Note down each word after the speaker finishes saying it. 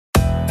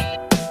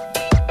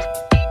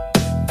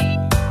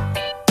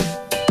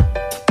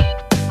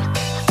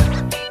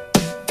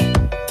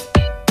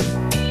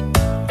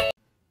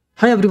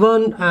Hi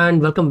everyone and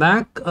welcome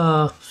back.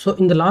 So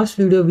in the last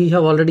video we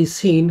have already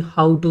seen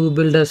how to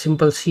build a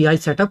simple CI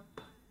setup,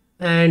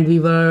 and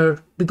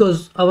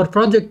because our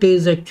project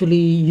is actually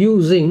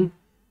using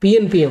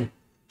PNPM,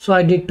 so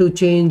I need to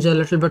change a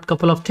little bit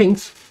couple of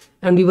things,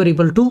 and we were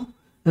able to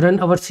run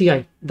our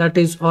CI. That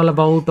is all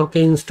about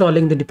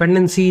installing the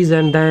dependencies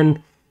and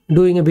then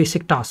doing a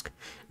basic task.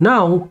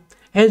 Now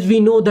as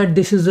we know that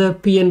this is a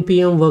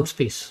PNPM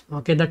workspace,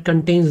 that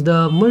contains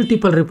the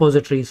multiple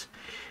repositories,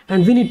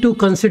 and we need to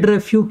consider a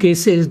few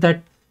cases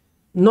that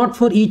not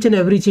for each and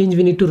every change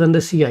we need to run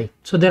the CI.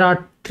 So there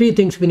are three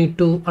things we need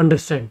to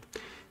understand.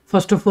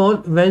 First of all,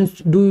 when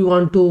do you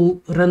want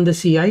to run the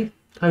CI?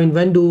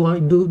 When do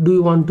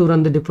you want to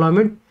run the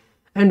deployment,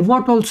 and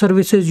what all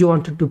services you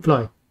want to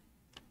deploy?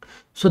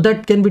 So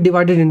that can be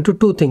divided into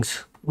two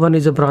things. One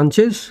is the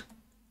branches,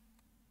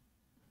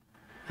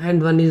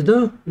 and one is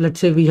the, let's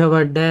say we have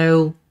a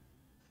develop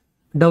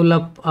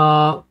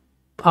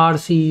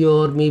RC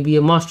or maybe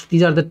a master.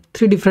 These are the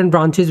three different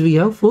branches we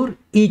have for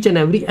each and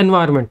every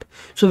environment.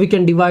 So we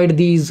can divide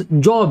these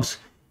jobs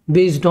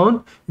based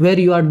on where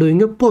you are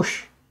doing a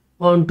push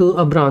onto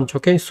a branch.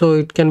 So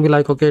it can be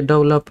like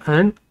develop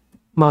and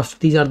master.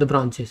 These are the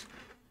branches.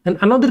 And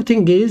another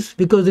thing is,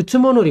 because it's a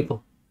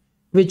monorepo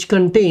which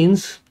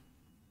contains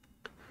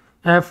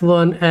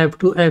F1,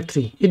 F2,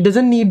 F3, it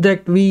doesn't need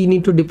that we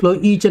need to deploy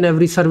each and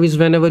every service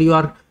whenever you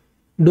are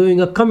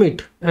doing a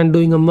commit and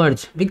doing a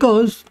merge.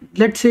 Because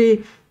let's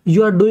say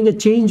you are doing a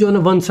change on a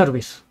one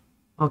service,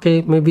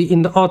 maybe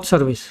in the auth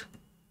service,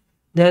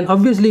 then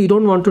obviously you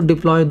don't want to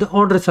deploy the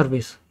order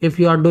service. If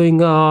you are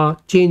doing a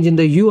change in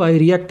the UI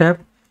React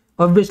app,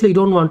 obviously you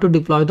don't want to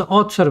deploy the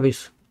auth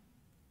service.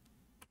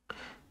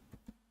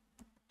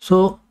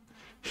 So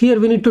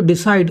here we need to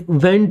decide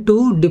when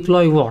to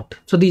deploy what.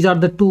 So these are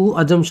the two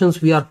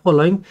assumptions we are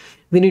following.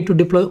 We need to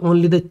deploy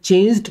only the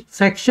changed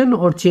section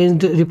or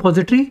changed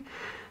repository.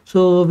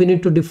 So we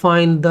need to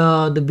define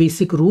the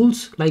basic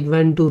rules, like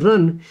when to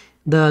run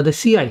the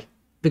CI,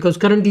 because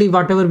currently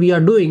whatever we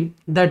are doing,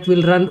 that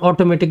will run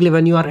automatically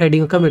when you are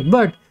adding a commit.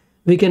 But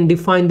we can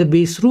define the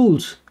basic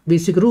rules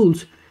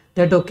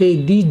that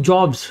these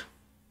jobs,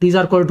 these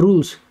are called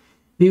rules.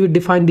 We will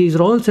define these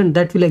roles, and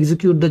that will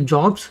execute the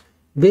jobs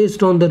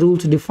based on the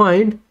rules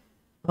defined.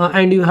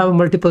 And you have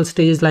multiple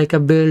stages like a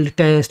build,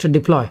 test,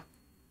 deploy.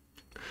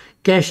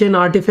 Cache and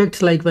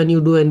artifacts, like when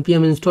you do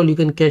npm install, you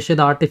can cache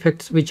the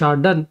artifacts which are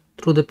done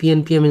through the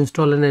pnpm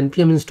install and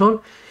npm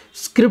install.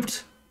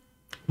 Scripts,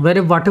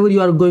 whatever you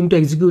are going to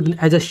execute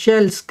as a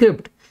shell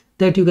script,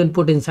 that you can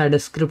put inside a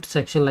script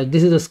section. Like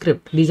this is a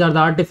script, these are the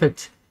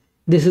artifacts,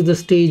 this is the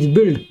stage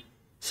build.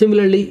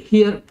 Similarly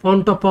here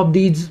on top of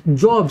these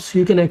jobs,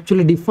 you can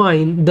actually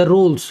define the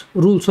rules,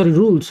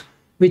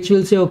 which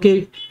will say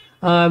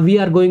we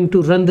are going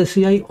to run the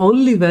CI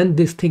only when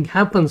this thing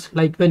happens,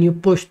 like when you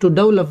push to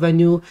develop, when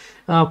you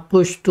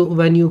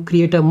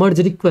create a merge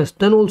request.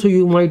 Then also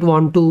you might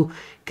want to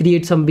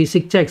create some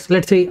basic checks.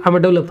 Let's say I'm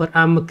a developer,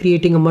 I'm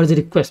creating a merge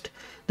request,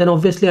 then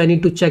obviously I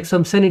need to check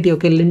some sanity.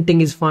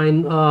 Linting is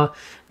fine,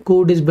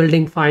 code is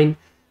building fine.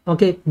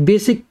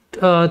 Basic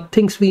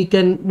things we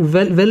can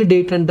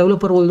validate, and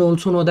developer will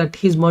also know that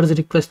his merge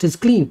request is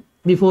clean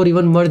before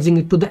even merging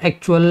it to the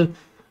actual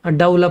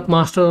develop,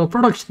 master or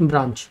production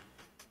branch.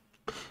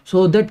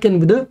 So that can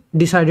be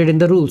decided in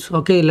the rules.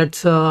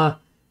 Let's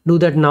do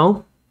that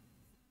now.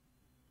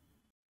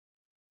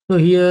 So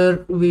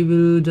here we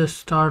will just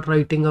start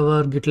writing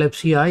our GitLab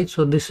CI.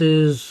 So this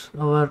is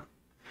our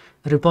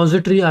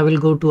repository. I will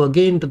go to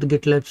the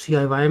GitLab CI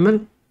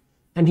YML,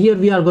 and here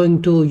we are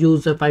going to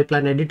use a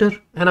pipeline editor,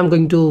 and I'm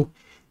going to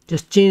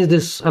just change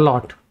this a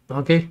lot.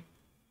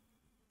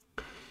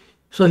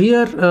 So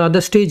here the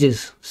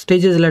stages,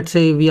 let's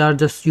say we are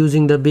just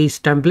using the base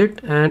template,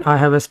 and I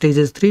have a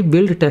stages 3: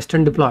 build, test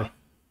and deploy.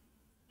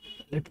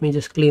 Let me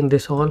just clean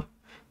this all.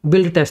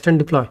 Build, test and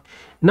deploy.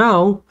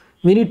 Now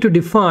we need to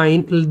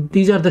define,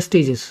 these are the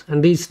stages,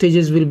 and these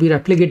stages will be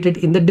replicated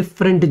in the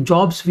different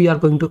jobs we are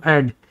going to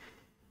add.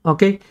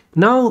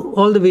 Now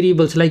all the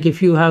variables, like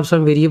if you have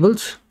some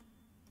variables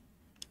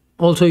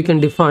also you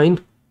can define.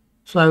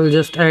 So I will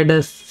just add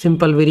a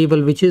simple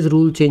variable which is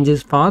rule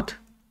changes path.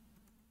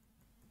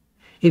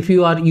 If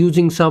you are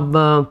using some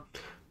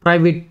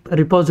private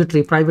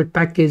repository, private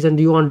package, and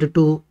you wanted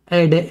to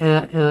add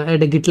a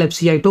GitLab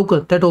CI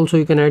token, that also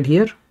you can add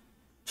here.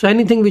 So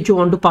anything which you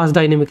want to pass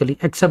dynamically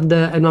except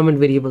the environment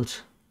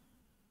variables.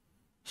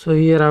 So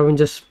here I am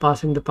just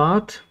passing the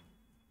path,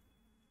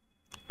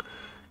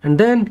 and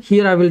then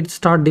here I will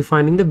start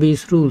defining the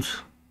base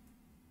rules.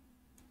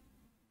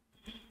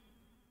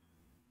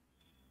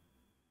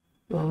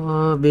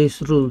 Base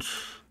rules,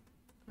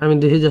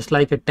 this is just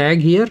like a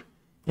tag here,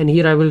 and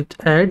here I will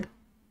add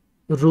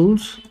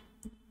rules.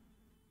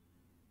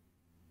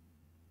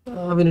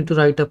 We need to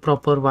write a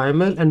proper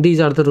YML, and these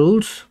are the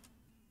rules.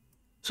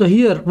 So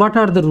here, what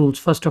are the rules?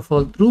 First of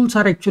all, rules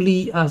are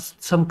actually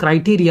some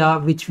criteria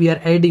which we are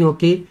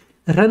adding.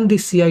 Run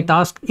this CI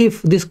task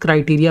if this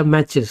criteria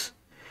matches.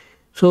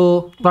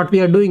 So what we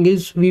are doing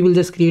is we will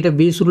just create a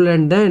base rule,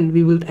 and then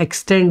we will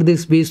extend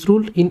this base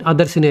rule in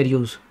other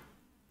scenarios.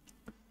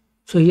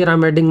 So here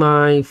I'm adding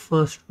my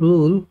first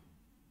rule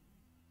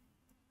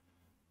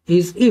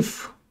is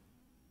if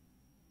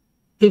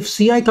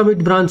CI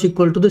commit branch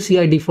equal to the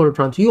CI default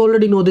branch. You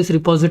already know this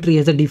repository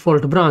has a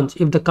default branch.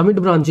 If the commit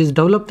branch is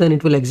developed, then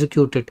it will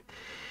execute it.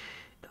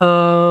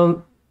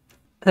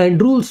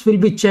 And rules will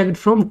be checked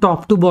from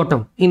top to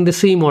bottom in the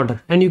same order,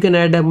 and you can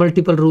add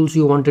multiple rules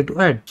you wanted to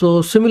add.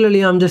 So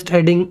similarly, I'm just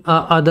adding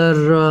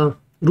other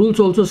rules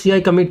also.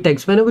 CI commit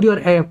tags. Whenever you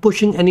are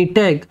pushing any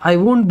tag, I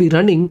won't be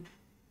running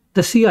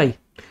the CI,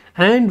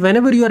 and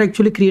whenever you are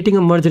actually creating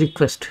a merge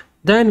request,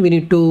 then we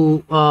need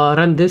to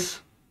run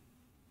this.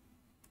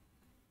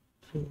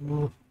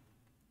 So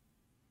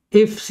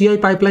if CI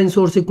pipeline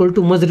source equal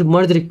to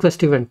merge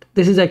request event,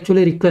 this is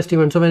actually request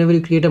event. So whenever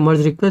you create a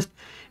merge request,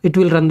 it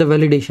will run the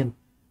validation.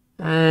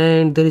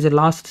 And there is a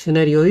last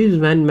scenario is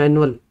when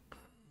manual.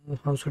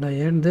 How should I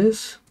add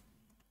this?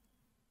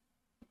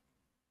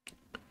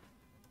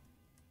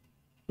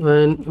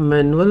 When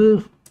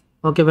manual,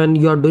 okay, when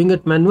you are doing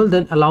it manual,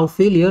 then allow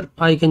failure,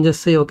 I can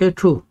just say okay,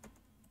 true.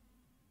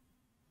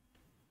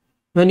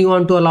 When you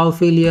want to allow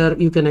failure,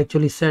 you can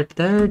actually set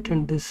that,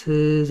 and this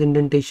is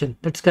indentation.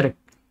 That's correct.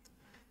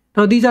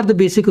 Now these are the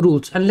basic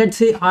rules, and let's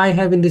say I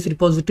have in this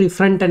repository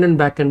front end and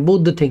back end,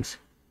 both the things.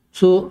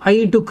 So I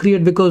need to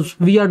create, because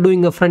we are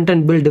doing a front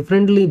end build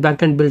differently,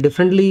 back end build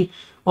differently,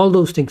 all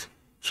those things.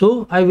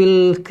 So I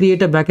will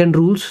create a backend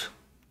rules.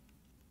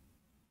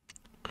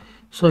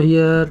 So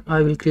here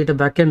I will create a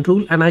backend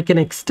rule, and I can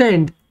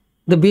extend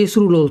the base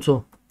rule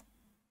also.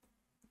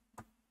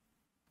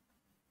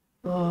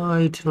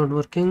 It's not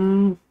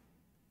working.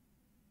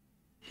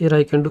 Here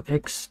I can do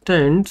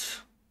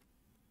extends.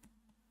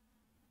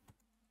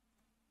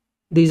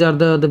 These are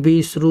the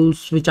base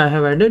rules which I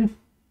have added.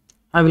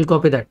 I will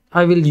copy that.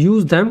 I will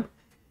use them,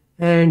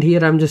 and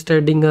here I'm just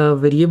adding a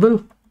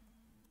variable.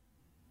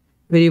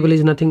 Variable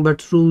is nothing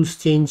but rules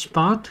change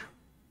path.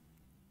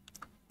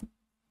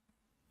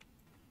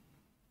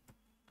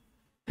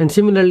 And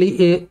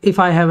similarly, if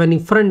I have any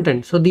front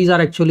end, so these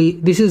are actually,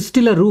 this is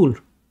still a rule.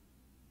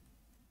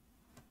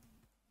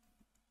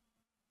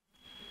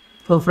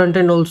 For front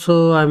end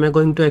also, I'm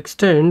going to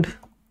extend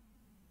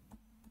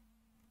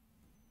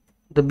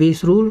the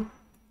base rule.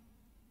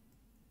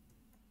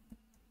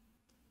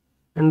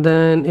 And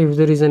then if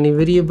there is any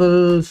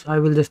variables, I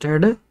will just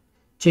add a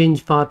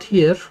change path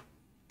here.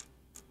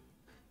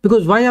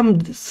 Because why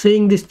I'm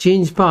saying this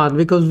change path,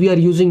 because we are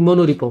using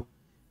monorepo,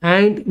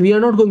 and we are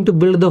not going to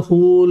build the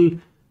whole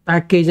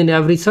package and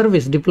every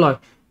service deploy.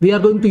 We are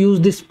going to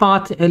use this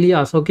path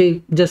alias.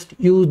 Okay, just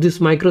use this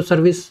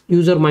microservice,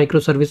 user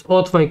microservice,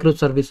 auth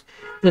microservice.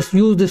 Just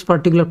use this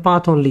particular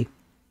path only.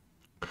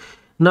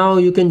 Now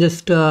you can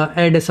just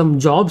add some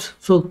jobs.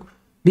 So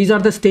these are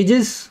the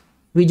stages.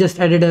 We just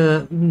added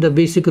the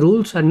basic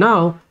rules, and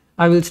now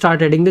I will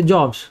start adding the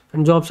jobs.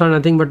 And jobs are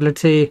nothing but,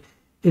 let's say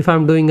if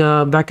I'm doing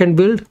a backend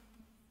build,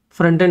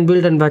 front end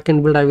build and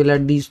backend build, I will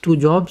add these two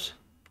jobs.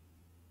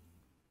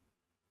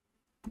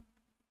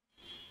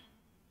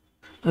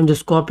 I'm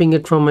just copying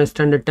it from my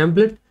standard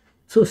template.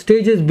 So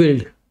stages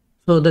build.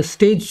 So the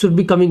stage should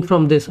be coming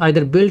from this,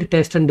 either build,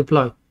 test and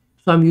deploy.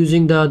 So I'm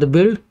using the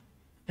build,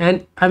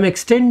 and I'm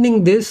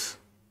extending this,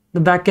 the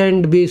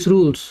backend base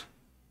rules.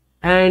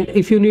 And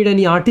if you need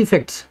any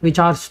artifacts which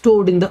are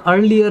stored in the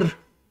earlier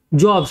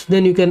jobs,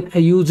 then you can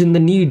use in the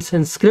needs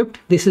and script.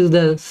 This is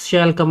the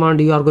shell command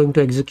you are going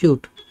to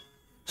execute.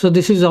 So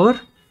this is our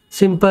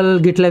simple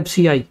GitLab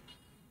CI.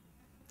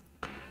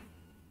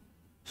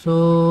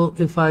 So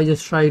if I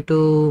just try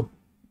to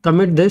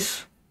commit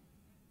this,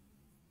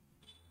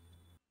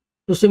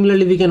 so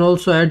similarly we can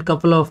also add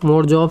couple of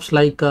more jobs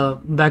like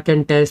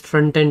backend test,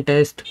 front end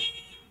test,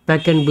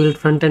 backend build,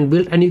 front end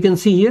build. And you can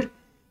see here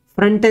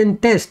front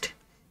end test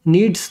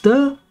needs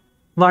the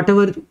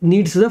whatever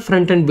needs the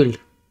front end build.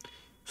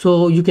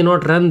 So you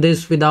cannot run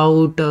this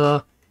without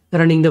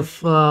running the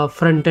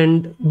front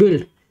end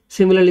build.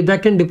 Similarly,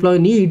 backend deploy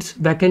needs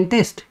backend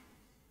test.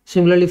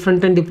 Similarly,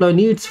 front end deploy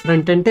needs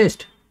front end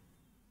test.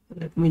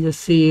 Let me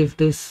just see if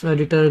this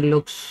editor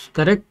looks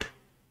correct.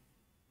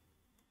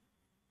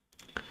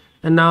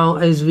 And now,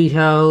 as we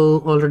have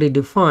already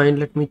defined,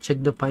 let me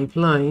check the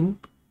pipeline.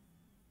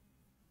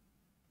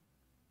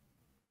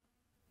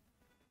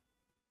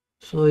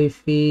 So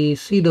if we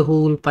see the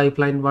whole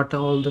pipeline, what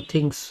are all the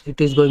things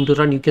it is going to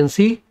run, you can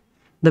see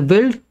the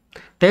build,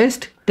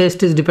 test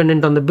is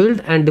dependent on the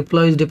build, and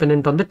deploy is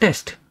dependent on the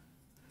test.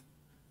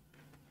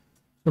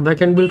 So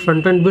backend build,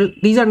 front end build,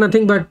 these are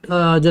nothing but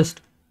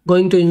just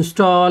going to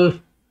install.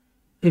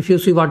 If you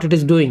see what it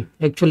is doing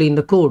actually in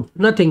the code,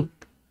 nothing.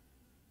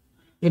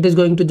 It is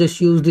going to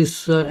just use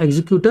this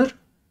executor.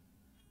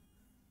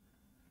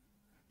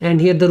 And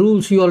here the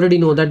rules you already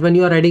know, that when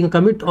you are adding a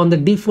commit on the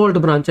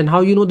default branch, and how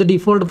you know the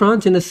default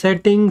branch, in the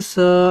settings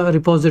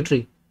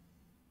repository.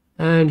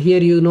 And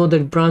here you know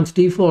that branch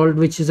default,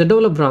 which is a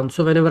develop branch.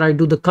 So whenever I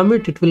do the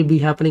commit, it will be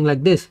happening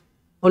like this.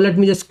 Or let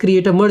me just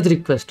create a merge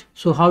request.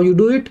 So how you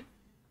do it?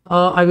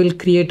 I will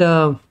create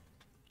a,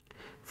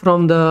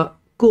 from the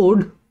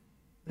code,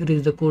 where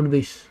is the code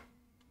base?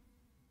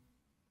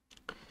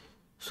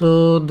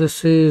 So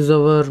this is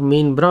our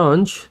main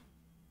branch,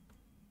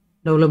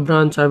 develop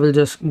branch. I will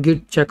just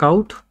git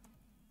checkout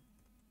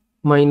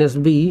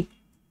 -b,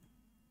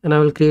 and I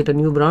will create a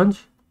new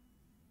branch,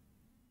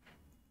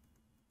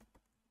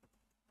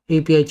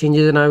 API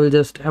changes, and I will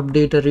just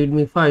update a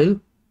readme file.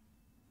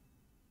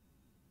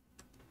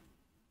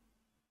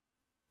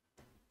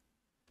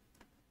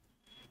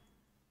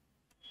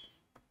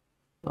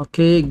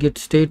 Okay, git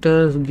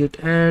status, git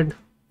add,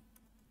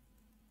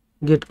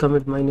 git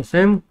commit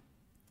 -m.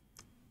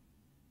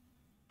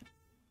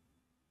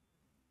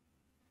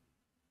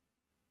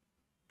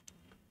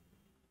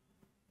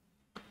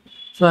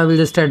 So I will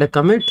just add a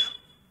commit,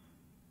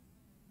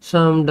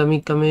 some dummy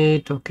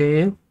commit.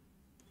 Okay,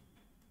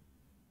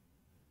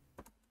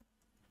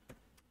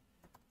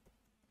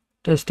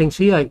 testing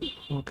CI.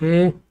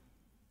 Okay,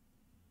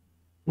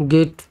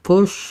 git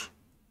push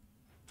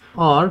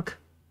org,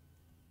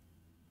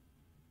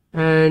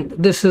 and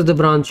this is the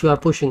branch you are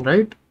pushing,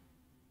 right?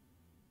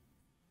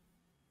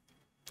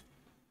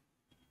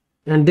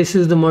 And this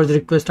is the merge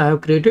request I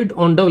have created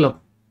on develop,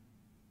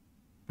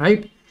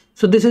 right?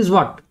 So this is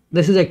what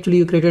this is actually,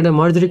 you created a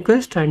merge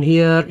request, and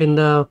here in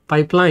the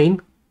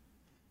pipeline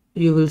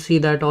you will see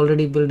that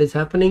already build is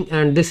happening,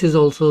 and this is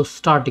also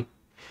starting.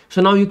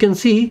 So now you can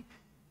see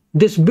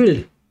this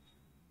build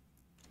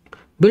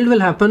will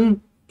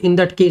happen in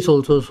that case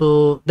also.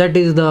 So that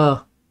is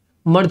the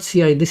merge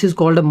CI. This is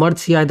called a merge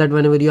CI, that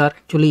whenever you are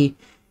actually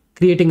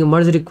creating a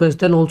merge request,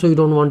 then also you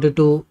don't want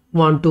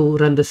to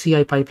run the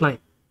CI pipeline.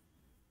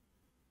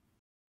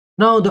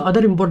 Now the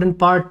other important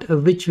part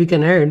which we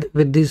can add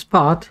with this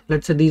path,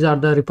 let's say these are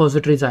the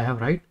repositories I have,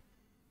 right?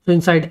 So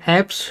inside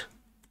apps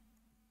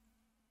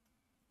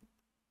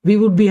we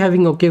would be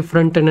having, okay,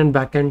 front end and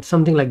back end,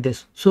 something like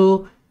this.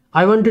 So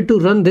I wanted to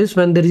run this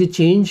when there is a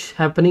change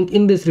happening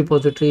in this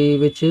repository,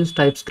 which is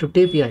Typescript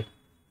API.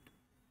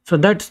 So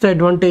that's the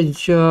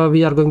advantage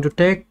we are going to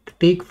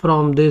take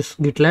from this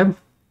GitLab.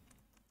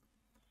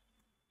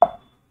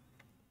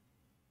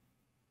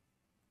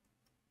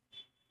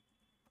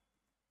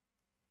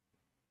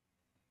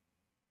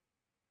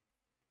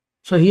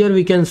 So here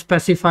we can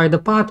specify the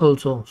path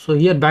also. So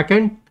here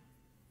backend,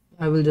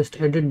 I will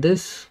just edit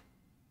this.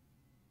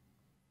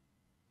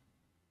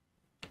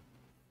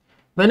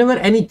 Whenever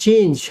any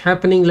change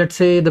happening, let's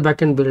say the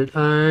backend build,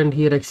 and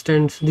here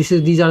extends,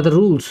 these are the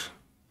rules.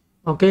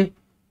 Okay,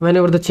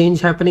 whenever the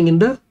change happening in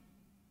the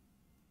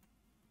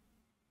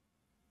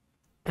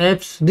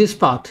apps, this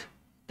path,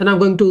 then I'm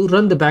going to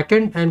run the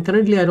backend, and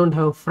currently I don't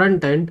have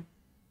front end,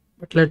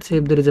 but let's say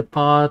if there is a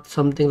path,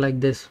 something like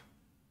this,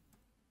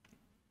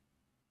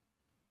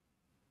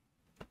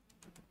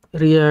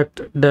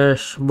 React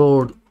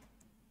dashboard,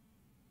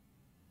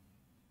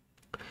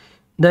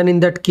 then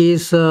in that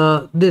case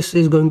this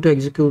is going to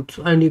execute,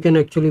 and you can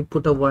actually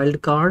put a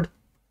wildcard,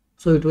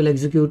 so it will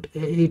execute,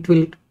 it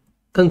will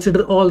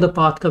consider all the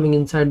path coming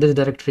inside this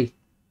directory.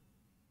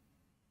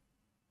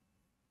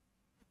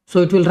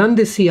 So it will run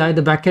this CI,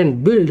 the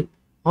backend build,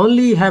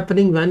 only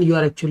happening when you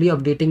are actually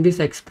updating this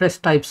express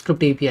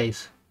TypeScript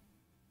APIs.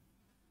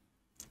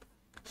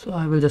 So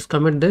I will just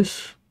commit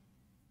this.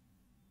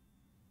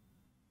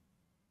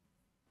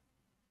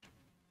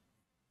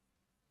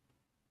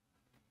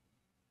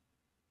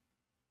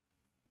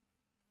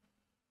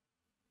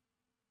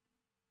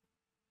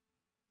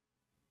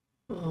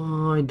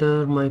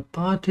 Either my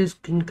path is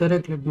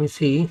incorrect, let me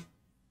see.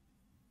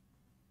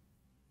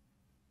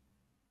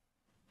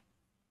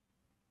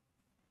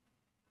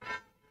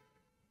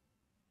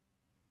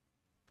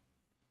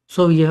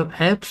 So we have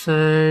apps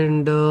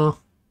and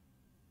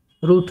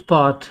root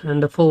path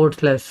and the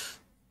 /.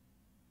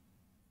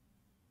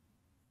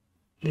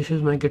 This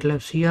is my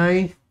GitLab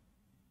CI.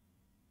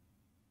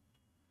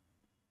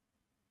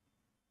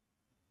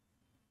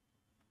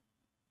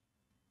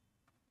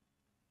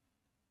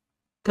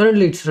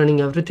 Currently it's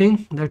running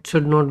everything. That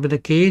should not be the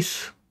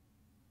case.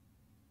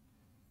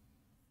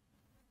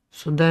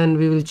 So then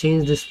we will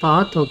change this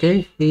path.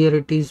 Okay, here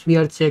it is, we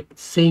are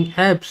saying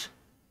apps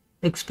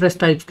express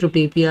TypeScript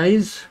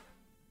APIs,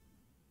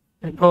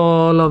 and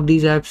all of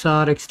these apps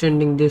are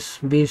extending this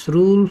base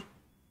rule.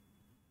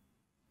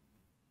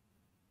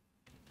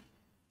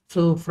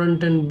 So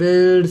front end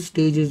build,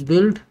 stage is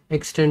build,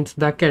 extends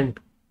backend,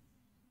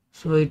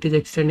 so it is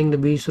extending the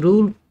base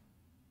rule.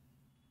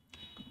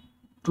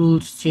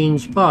 Rules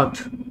change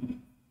path.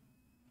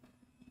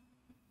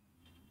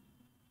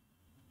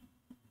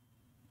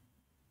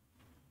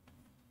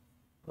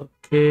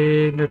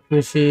 Okay, let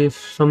me see if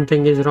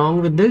something is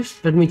wrong with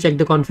this. Let me check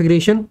the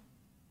configuration.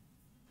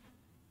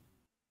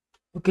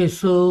 Okay,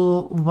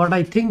 so what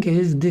I think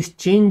is this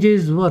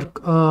changes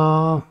work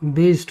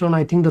based on,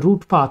 I think, the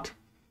root path.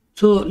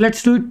 So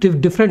let's do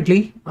it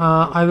differently.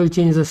 I will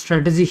change the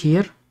strategy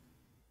here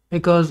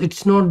because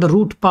it's not the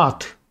root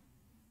path.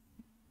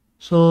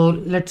 So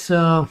let's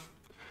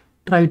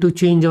try to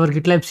change our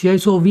GitLab CI.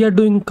 So we are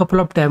doing a couple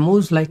of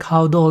demos like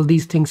how all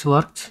these things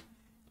works.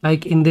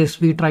 Like in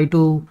this, we try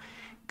to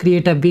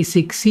create a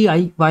basic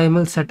CI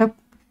YML setup,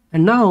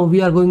 and now we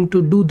are going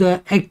to do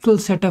the actual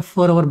setup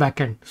for our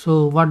backend.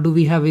 So what do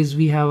we have is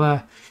we have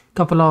a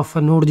couple of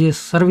Node.js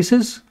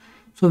services.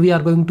 So we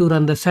are going to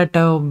run the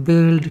setup,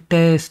 build,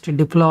 test,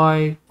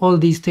 deploy, all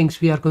these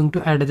things we are going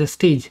to add as a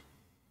stage.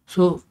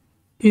 So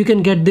you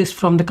can get this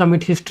from the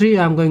commit history.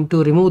 I'm going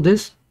to remove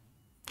this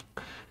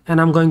and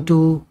I'm going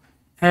to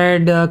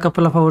add a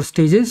couple of our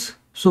stages.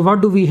 So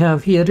what do we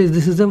have here is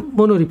this is a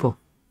monorepo.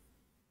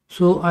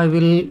 So I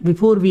will,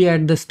 before we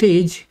add the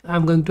stage,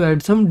 I'm going to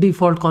add some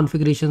default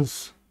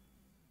configurations.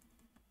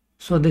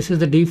 So this is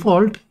the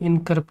default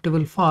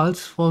incorruptible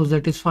false,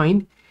 that is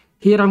fine.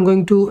 Here I'm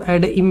going to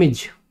add an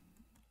image.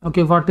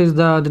 Okay, what is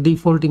the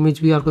default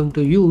image we are going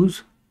to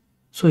use?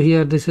 So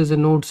here this is a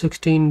node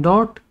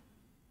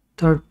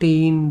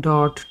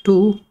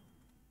 16.13.2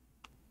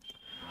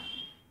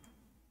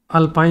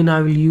 Alpine.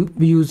 I will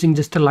be using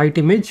just a light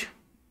image.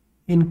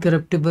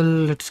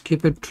 Incorruptible, let's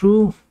keep it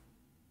true.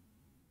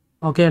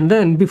 Okay, and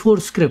then before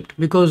script,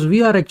 because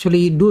we are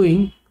actually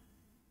doing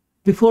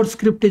before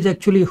script is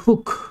actually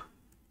hook,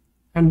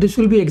 and this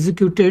will be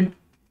executed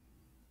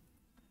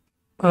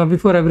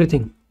before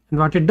everything. And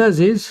what it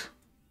does is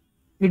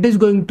it is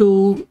going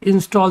to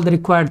install the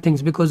required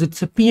things because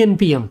it's a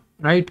PNPM,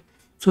 right?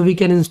 So we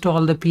can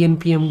install the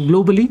PNPM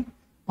globally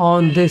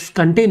on this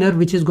container,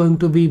 which is going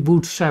to be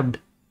bootstrapped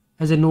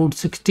as a node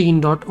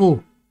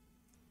 16.0.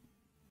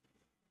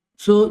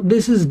 So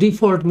this is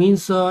default,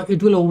 means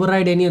it will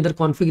override any other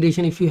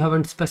configuration. If you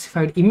haven't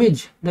specified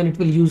image, then it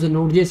will use a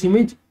Node.js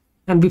image.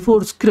 And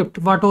before script,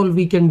 what all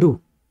we can do?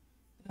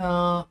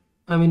 The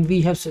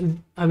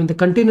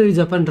container is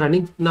up and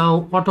running.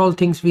 Now what all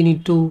things we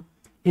need to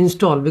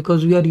install,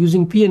 because we are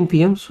using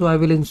PNPM. So I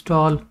will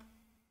install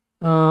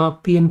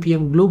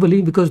PNPM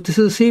globally, because this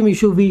is the same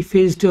issue we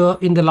faced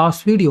in the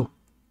last video.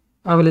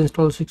 I will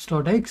install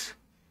 6.x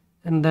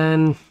and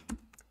then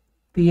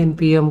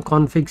PNPM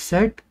config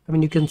set.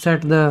 You can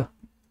set the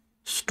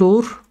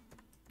store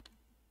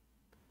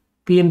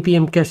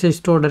PNPM cache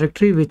store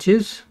directory, which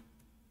is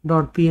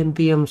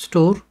 .pnpm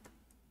store.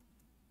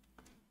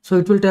 So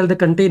it will tell the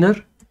container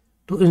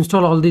to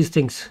install all these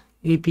things,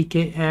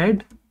 apk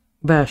add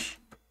bash.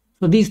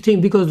 So these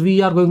things, because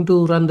we are going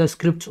to run the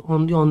scripts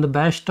on the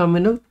bash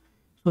terminal,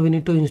 so we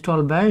need to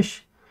install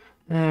bash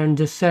and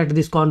just set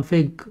this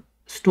config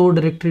store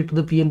directory to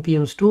the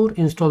PNPM store,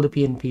 install the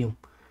PNPM.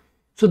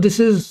 So this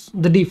is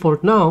the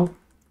default. Now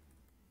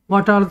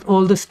what are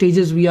all the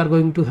stages we are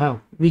going to have?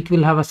 We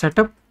will have a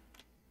setup.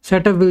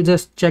 Setup will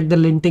just check the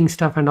linting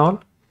stuff and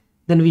all.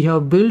 Then we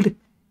have build,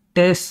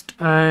 test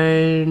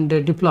and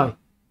deploy.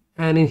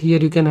 And in here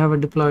you can have a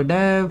deploy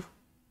dev,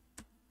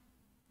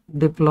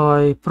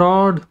 deploy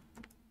prod.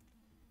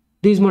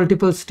 These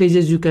multiple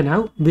stages you can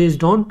have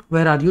based on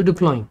where are you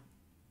deploying.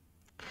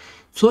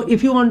 So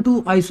if you want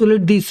to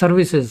isolate these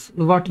services,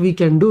 what we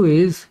can do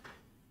is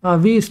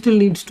we still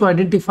needs to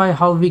identify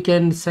how we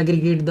can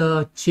segregate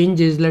the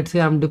changes. Let's say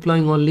I want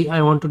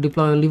to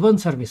deploy only one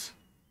service,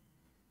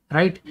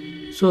 right?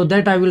 So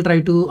that I will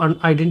try to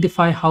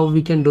identify how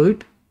we can do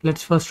it.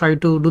 Let's first try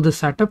to do the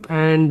setup,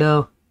 and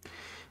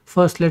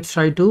first let's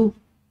try to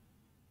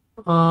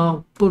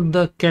put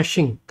the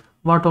caching,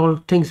 what all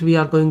things we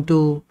are going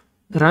to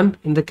run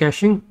in the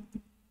caching.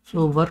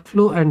 So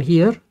workflow, and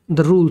here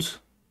the rules.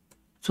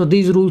 So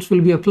these rules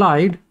will be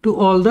applied to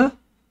all the.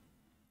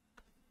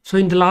 So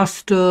in the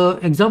last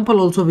example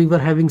also we were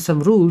having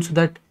some rules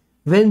that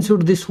when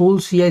should this whole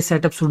CI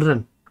setup should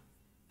run,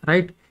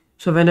 right?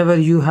 So whenever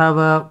you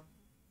have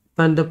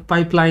when the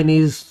pipeline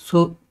is,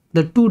 so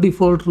the two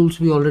default rules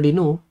we already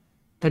know,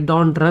 that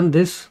don't run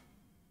this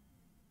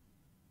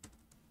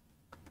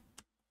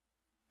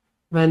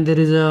when there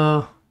is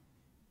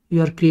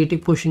you are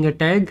pushing a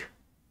tag.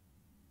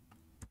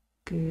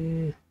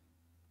 Okay,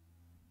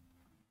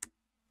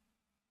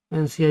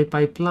 and CI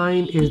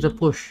pipeline is the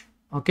push.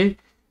 Okay,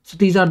 so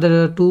these are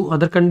the two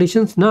other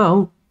conditions.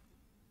 Now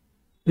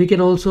we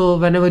can also,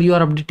 whenever you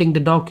are updating the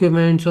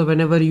documents or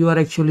whenever you are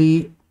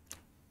actually,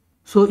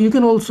 so you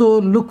can also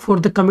look for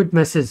the commit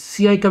message,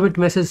 CI commit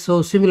message.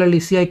 So similarly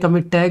CI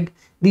commit tag,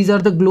 these are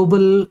the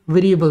global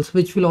variables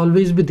which will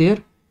always be there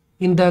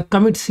in the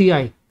commit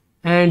CI,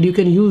 and you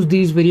can use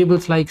these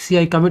variables like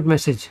CI commit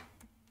message.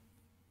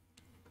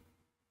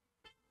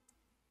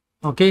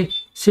 Okay,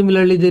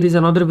 similarly there is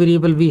another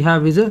variable we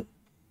have is a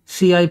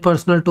CI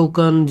personal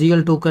token,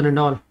 GL token and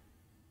all.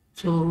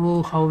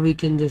 So how we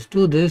can just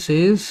do this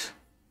is,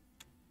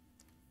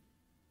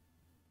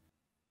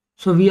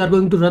 so we are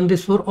going to run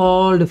this for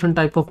all different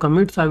type of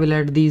commits. I will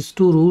add these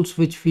two rules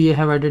which we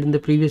have added in the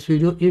previous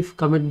video. If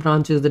commit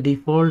branch is the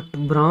default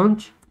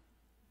branch,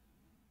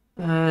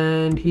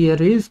 and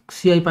here is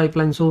CI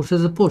pipeline source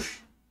is a push.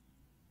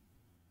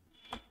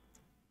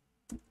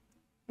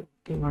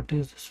 Okay, what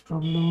is this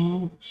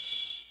problem?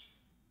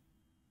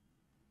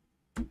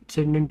 It's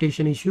an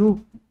indentation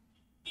issue.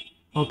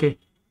 Okay,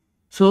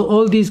 so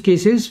all these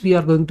cases we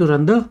are going to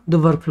run the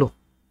workflow.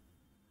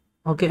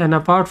 Okay, and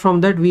apart from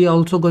that we are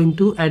also going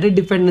to add a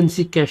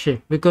dependency cache,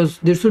 because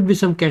there should be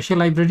some cache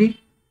library.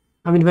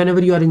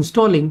 Whenever you are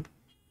installing,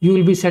 you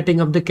will be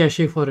setting up the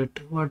cache for it.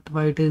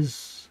 Why it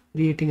is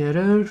creating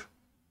error?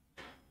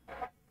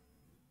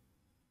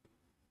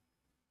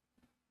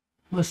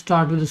 must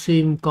start with the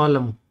same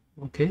column.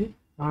 Okay,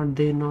 are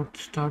they not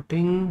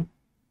starting?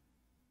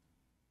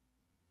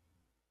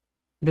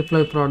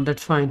 Deploy prod,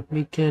 that's fine,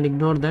 we can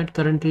ignore that.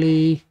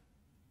 Currently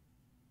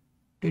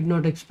did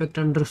not expect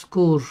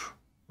underscore.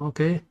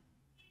 Okay,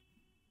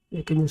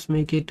 you can just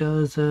make it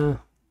as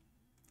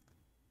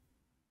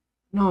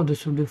no,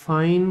 this will be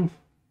fine.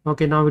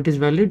 Okay, now it is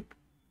valid.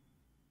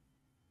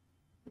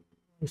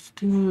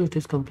 Still it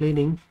is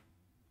complaining.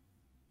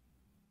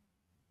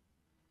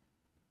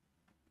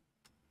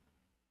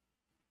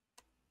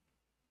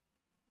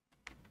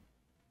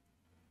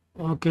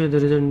 Okay,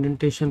 there is an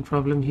indentation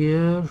problem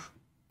here.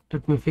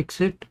 Let me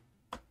fix it.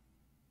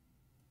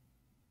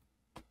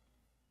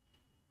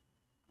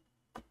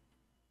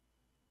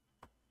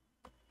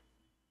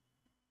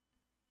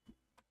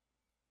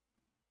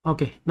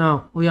 Okay,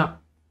 now yeah,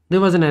 there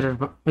was an error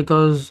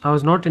because I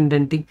was not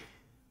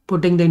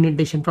putting the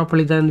indentation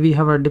properly. Then we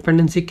have a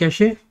dependency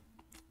cache,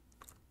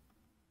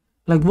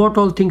 like what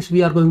all things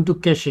we are going to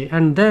cache,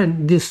 and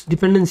then this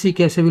dependency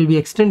cache will be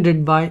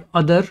extended by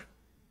other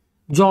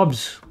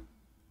jobs.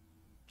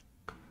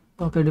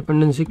 Okay,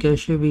 dependency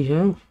cache we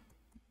have,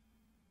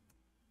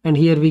 and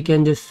here we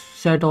can just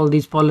set all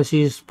these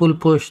policies. Pull,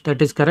 push,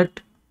 that is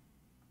correct.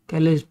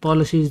 Okay,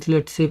 policies,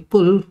 let's say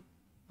pull,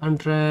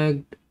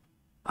 untracked.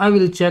 I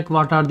will check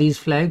what are these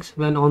flags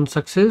when on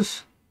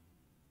success,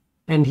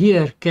 and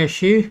here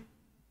cache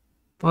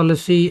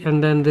policy,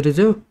 and then there is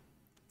a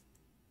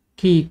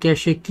key,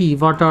 cache key.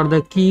 What are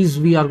the keys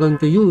we are going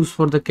to use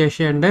for the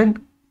cache, and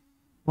then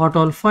what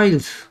all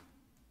files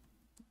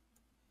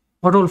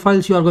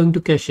you are going to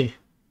cache.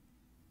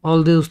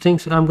 All those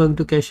things I'm going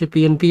to cache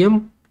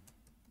PNPM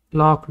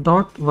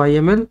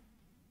lock.yml,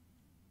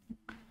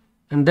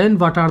 and then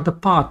what are the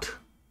path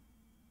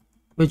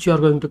which you are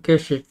going to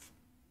cache.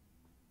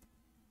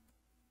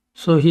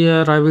 So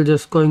here I will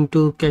just going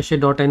to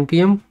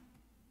cache.npm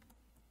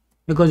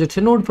because it's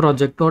a node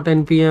project.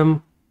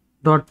 .npm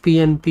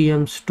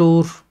 .pnpm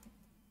store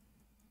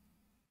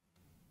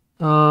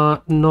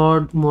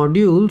node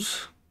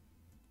modules.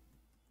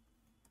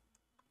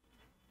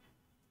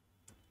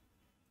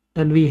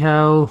 Then we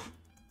have,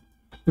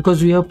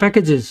 because we have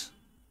packages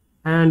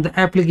and the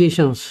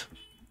applications,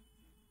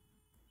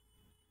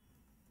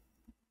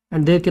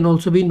 and there can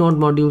also be node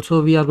modules,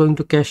 so we are going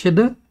to cache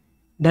the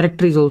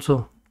directories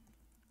also.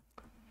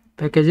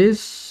 Packages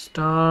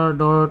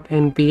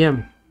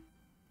star.npm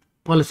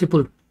policy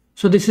pull.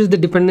 So this is the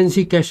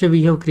dependency cache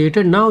we have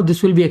created. Now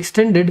this will be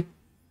extended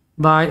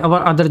by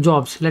our other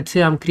jobs. Let's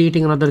say I'm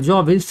creating another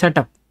job is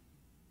setup,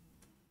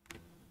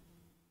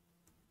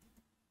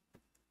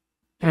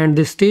 and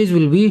the stage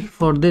will be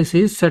for this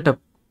is setup.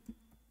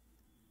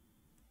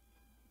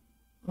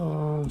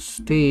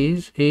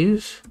 Stage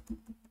is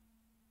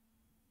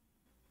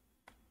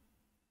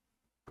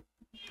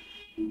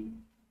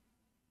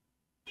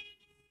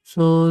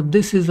so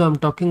this is what I'm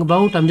talking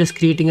about. I'm just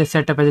creating a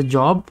setup as a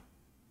job.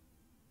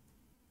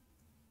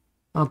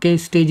 Okay,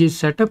 stage is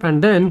setup,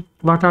 and then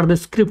what are the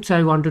scripts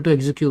I wanted to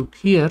execute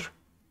here?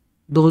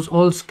 Those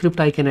all script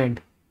I can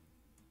add.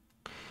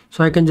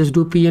 So I can just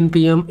do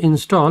pnpm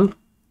install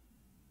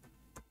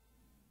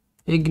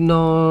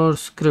ignore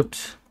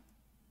scripts.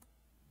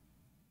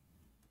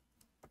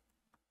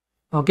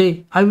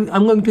 Okay, I'm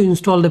going to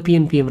install the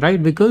pnpm,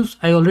 right? Because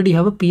I already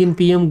have a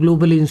pnpm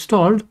globally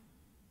installed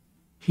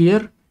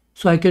here,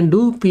 so I can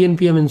do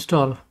pnpm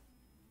install.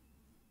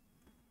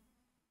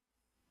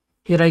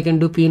 Here I can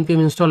do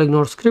pnpm install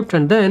ignore script,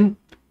 and then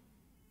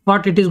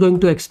what it is going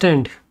to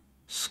extend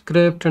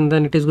script, and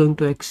then it is going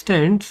to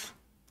extend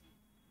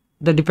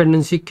the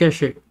dependency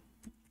cache.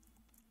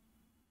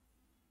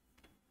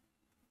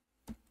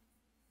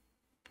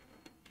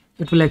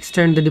 It will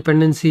extend the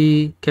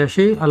dependency cache,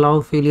 allow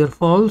failure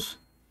false.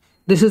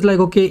 This is like,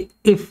 okay,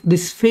 if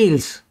this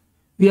fails,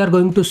 we are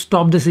going to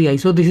stop the CI.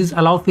 So this is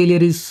allow failure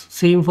is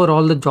same for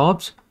all the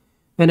jobs.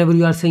 Whenever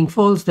you are saying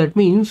false, that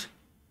means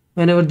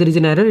whenever there is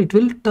an error, it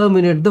will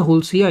terminate the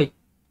whole CI.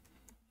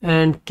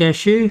 And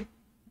cache,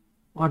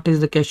 what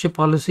is the cache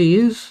policy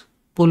is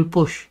pull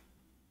push.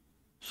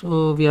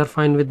 So we are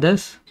fine with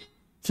this.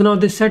 So now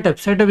this setup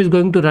is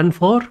going to run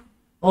for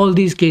all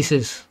these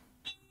cases.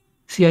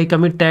 CI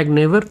commit tag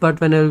never,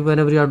 but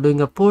whenever you are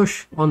doing a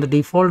push on the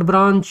default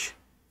branch,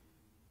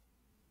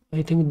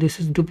 I think this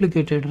is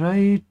duplicated,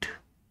 right?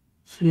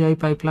 CI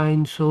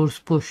pipeline source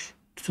push.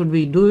 Should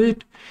we do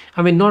it?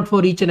 I mean, not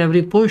for each and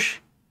every push.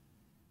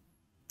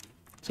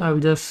 So I will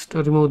just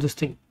remove this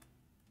thing.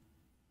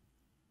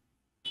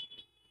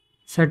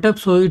 Setup.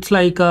 So it's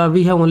like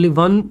we have only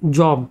one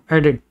job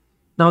added.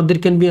 Now there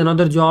can be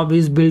another job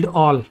is build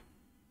all,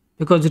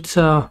 because it's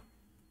a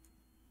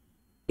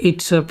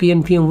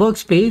PNPM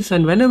workspace,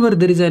 and whenever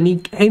there is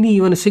any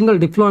even a single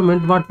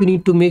deployment, what we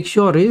need to make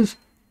sure is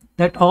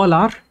that all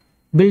are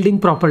building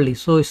properly.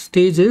 So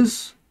stage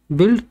is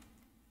build,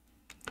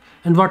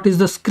 and what is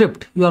the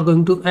script you are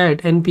going to add?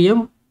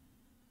 npm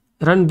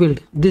run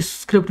build. This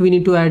script we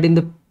need to add in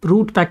the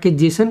root package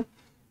JSON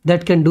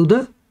that can do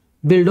the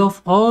build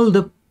of all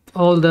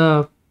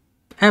the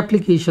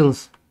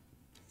applications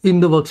in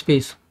the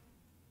workspace.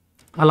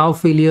 allow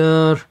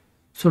failure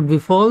should be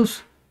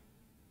false,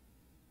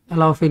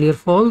 allow failure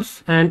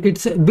false, and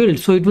it's a build,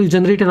 so it will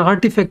generate an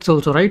artifacts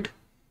also, right?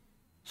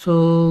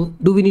 So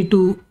do we need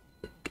to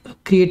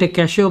create a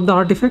cache of the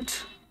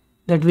artifacts?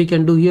 That we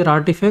can do here.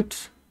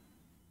 Artifacts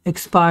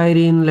expire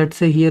in, let's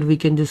say here we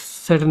can just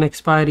set an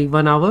expiry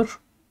 1 hour.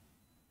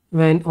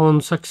 When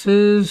on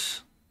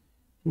success,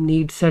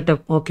 need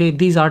setup. Okay,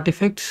 these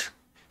artifacts.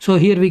 So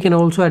here we can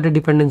also add a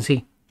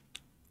dependency.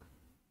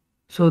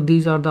 So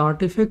these are the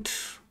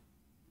artifacts,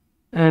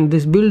 and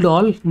this build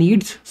all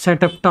needs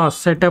setup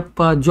task, setup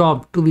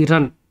job to be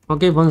run.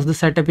 Okay, once the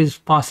setup is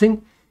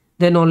passing,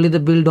 then only the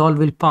build all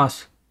will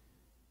pass.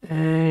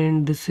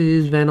 And this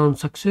is when on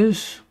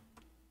success.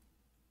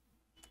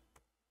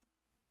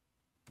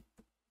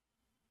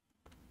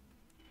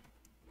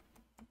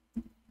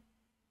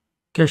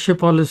 Cache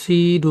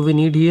policy do we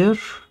need here?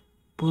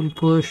 Pull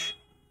push,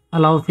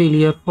 allow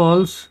failure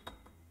false.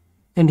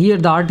 And here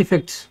the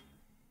artifacts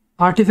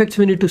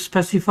we need to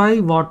specify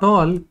what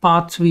all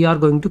paths we are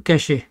going to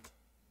cache.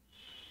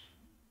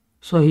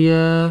 So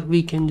here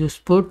we can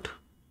just put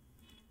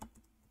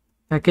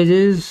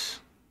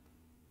packages.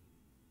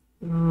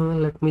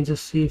 Let me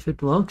just see if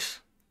it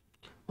works.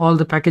 All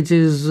the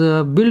packages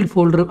build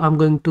folder I'm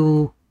going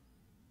to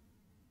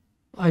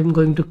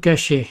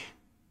cache.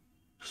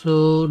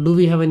 So do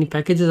we have any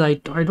packages? I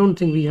don't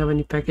think we have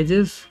any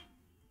packages,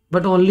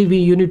 but only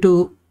you need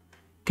to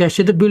cache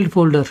the build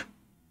folder.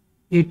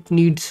 It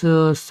needs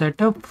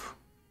setup.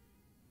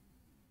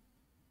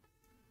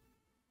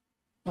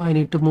 I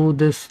need to move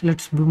this.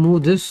 Let's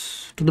move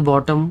this to the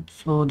bottom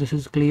so this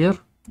is clear.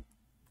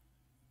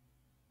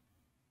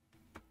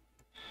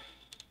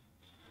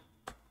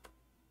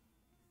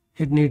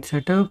 It needs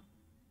setup,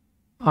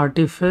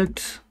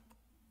 artifacts,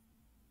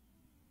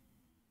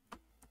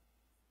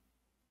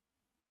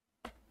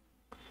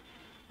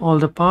 all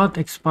the path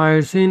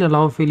expires in,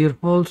 allow failure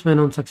false when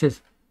on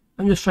success.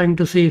 I'm just trying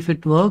to see if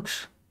it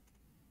works.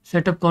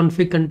 Setup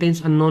config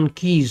contains unknown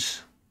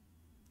keys.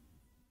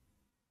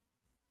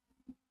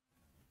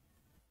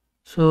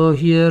 So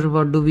here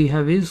what do we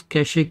have is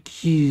cache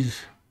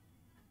keys.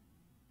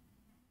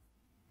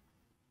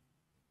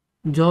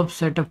 Job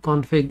setup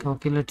config.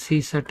 Okay, let's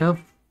see setup.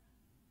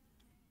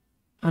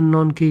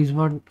 Unknown keys.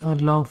 What?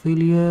 Allow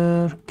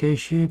failure,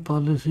 cache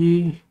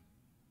policy.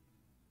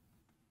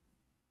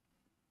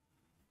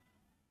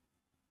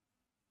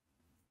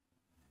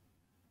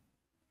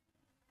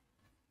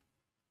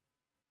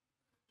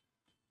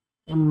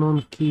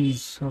 Unknown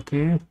keys.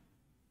 Okay.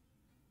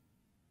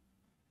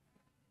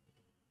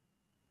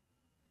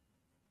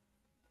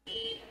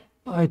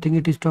 I think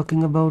it is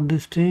talking about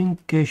this thing,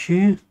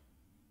 cache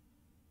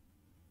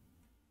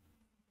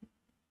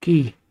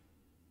key,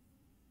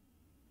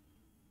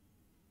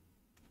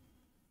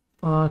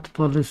 path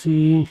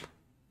policy.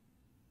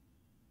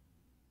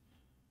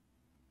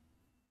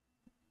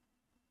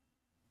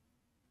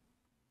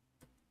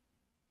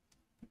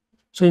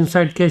 So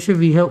inside cache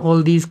we have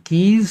all these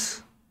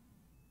keys.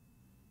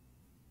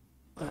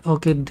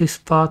 Okay, this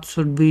path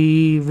should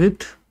be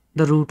with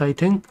the root, I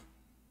think.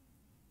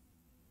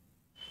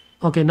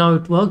 Okay, now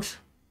it works.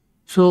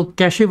 So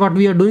cache, what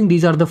we are doing,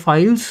 these are the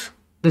files,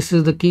 this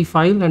is the key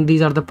file, and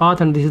these are the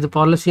path, and this is the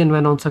policy, and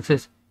when on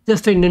success.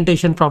 Just an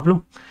indentation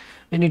problem.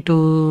 We need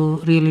to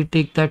really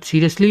take that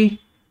seriously,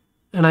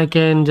 and I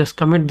can just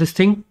commit this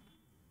thing,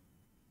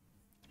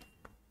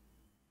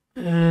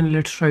 and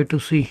let's try to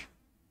see.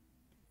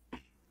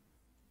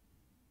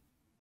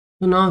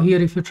 So now here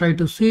if you try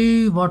to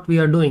see what we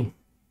are doing,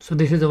 so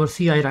this is our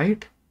CI,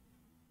 right?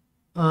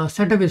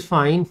 Setup is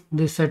fine.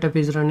 This setup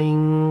is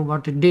running.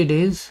 What it did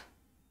is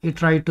it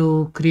tried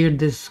to create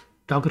this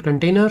Docker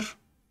container,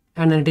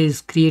 and it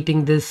is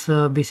creating this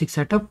basic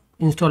setup,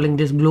 installing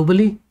this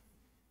globally,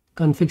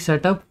 config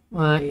setup,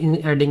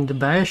 in adding the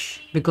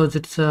bash, because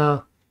it's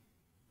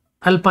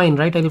Alpine,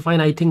 right? Alpine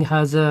I think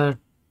has a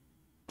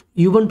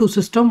Ubuntu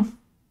system,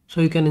 so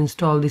you can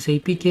install this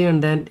APK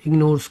and then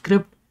ignore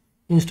script,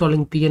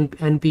 installing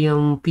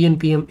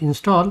PNPM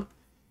install,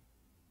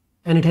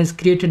 and it has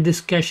created this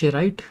cache,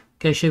 right?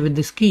 Cache with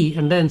this key.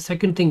 And then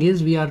second thing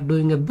is we are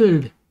doing a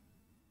build,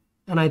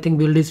 and I think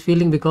build is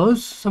failing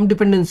because some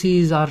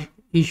dependencies are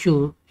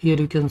issue. Here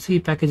you can see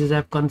packages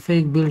app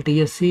config, build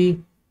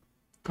ESC,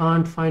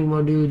 can't find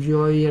module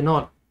joy and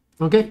all.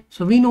 Okay,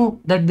 so we know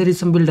that there is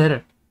some build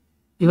error.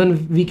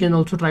 Even we can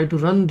also try to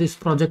run this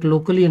project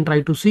locally and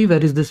try to see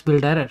where is this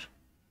build error.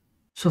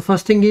 So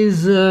first thing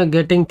is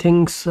getting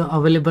things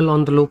available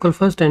on the local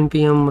first,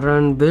 npm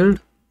run build.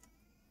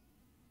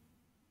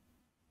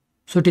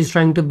 So it is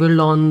trying to build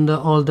on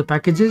all the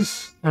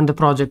packages and the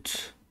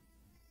projects.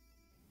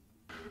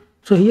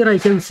 So here I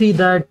can see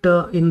that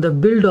in the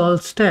build all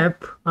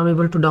step, I'm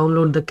able to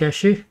download the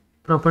cache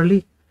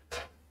properly.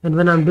 And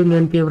when I'm doing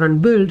npm run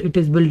build, it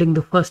is building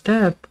the first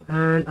step,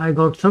 and I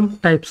got some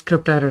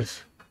TypeScript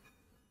errors.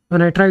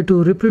 When I try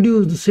to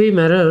reproduce the same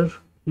error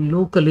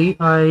locally,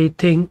 I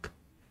think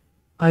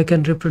I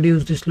can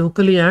reproduce this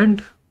locally,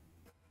 and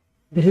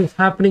this is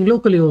happening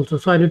locally also.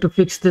 So I need to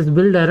fix this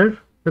build error,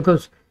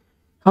 because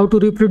How to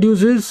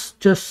reproduce is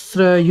just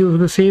use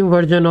the same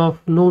version of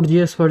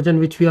Node.js version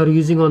which we are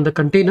using on the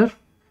container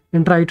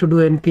and try to do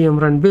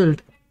npm run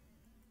build.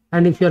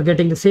 And if you are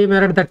getting the same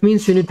error, that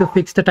means you need to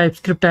fix the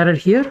TypeScript error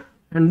here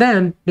and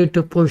then need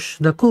to push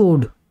the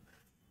code.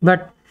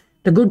 But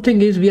the good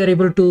thing is we are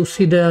able to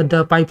see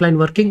the pipeline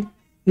working.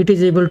 It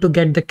is able to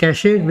get the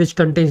cache which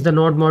contains the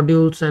node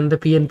modules and the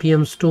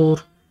PNPM store,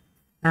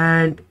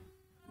 and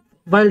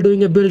while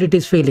doing a build it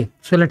is failing.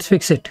 So let's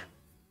fix it.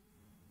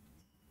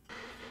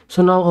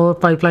 So now our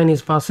pipeline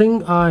is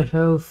passing. I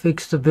have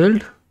fixed the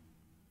build.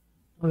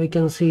 We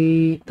can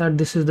see that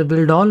this is the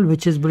build all,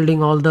 which is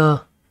building all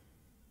the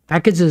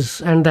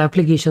packages and the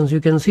applications. You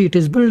can see it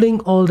is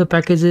building all the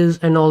packages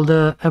and all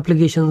the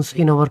applications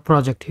in our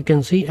project. You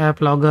can see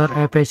app logger,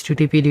 app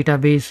http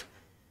database,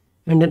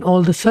 and then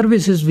all the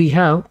services we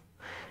have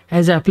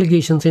as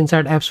applications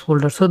inside apps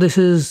folder. So this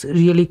is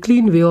really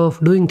clean way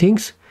of doing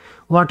things.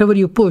 Whatever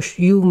you push,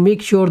 you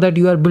make sure that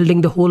you are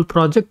building the whole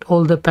project,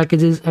 all the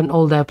packages and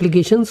all the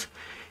applications,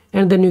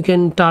 and then you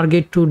can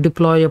target to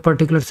deploy a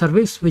particular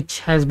service which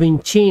has been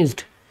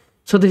changed.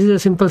 So this is a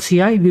simple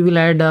CI. We will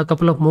add a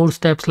couple of more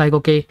steps like,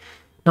 okay,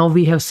 now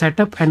we have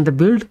setup and the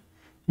build.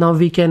 Now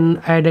we can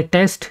add a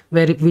test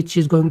which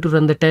is going to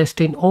run the test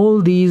in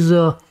all these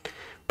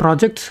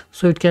projects.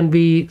 So it can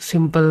be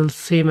simple,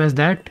 same as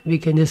that. We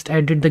can just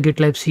edit the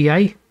GitLab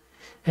CI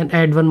and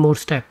add one more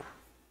step.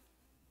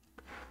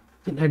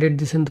 And edit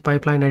this in the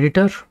pipeline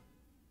editor.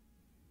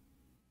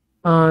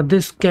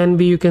 This can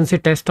be, you can say,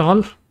 test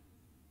all.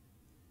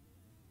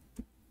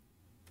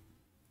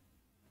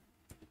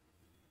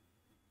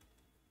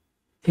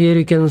 Here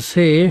you can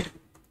say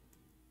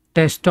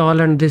test all,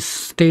 and this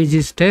stage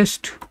is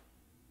test,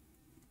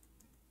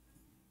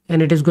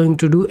 and it is going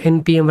to do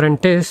npm run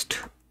test.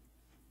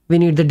 We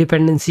need the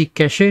dependency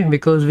cache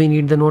because we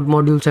need the node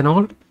modules and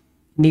all.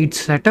 Need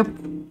setup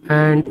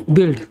and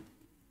build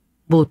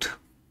both.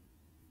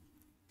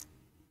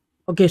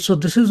 Okay, so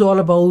this is all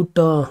about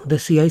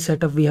the CI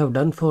setup we have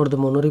done for the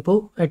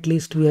monorepo. At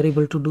least we are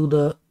able to do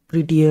the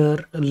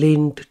prettier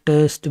lint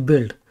test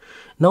build.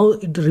 Now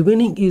the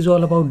remaining is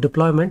all about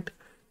deployment.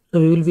 So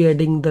we will be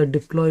adding the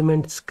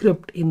deployment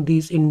script in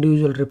these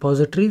individual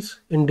repositories,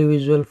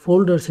 individual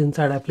folders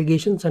inside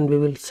applications, and we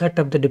will set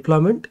up the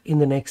deployment in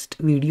the next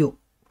video.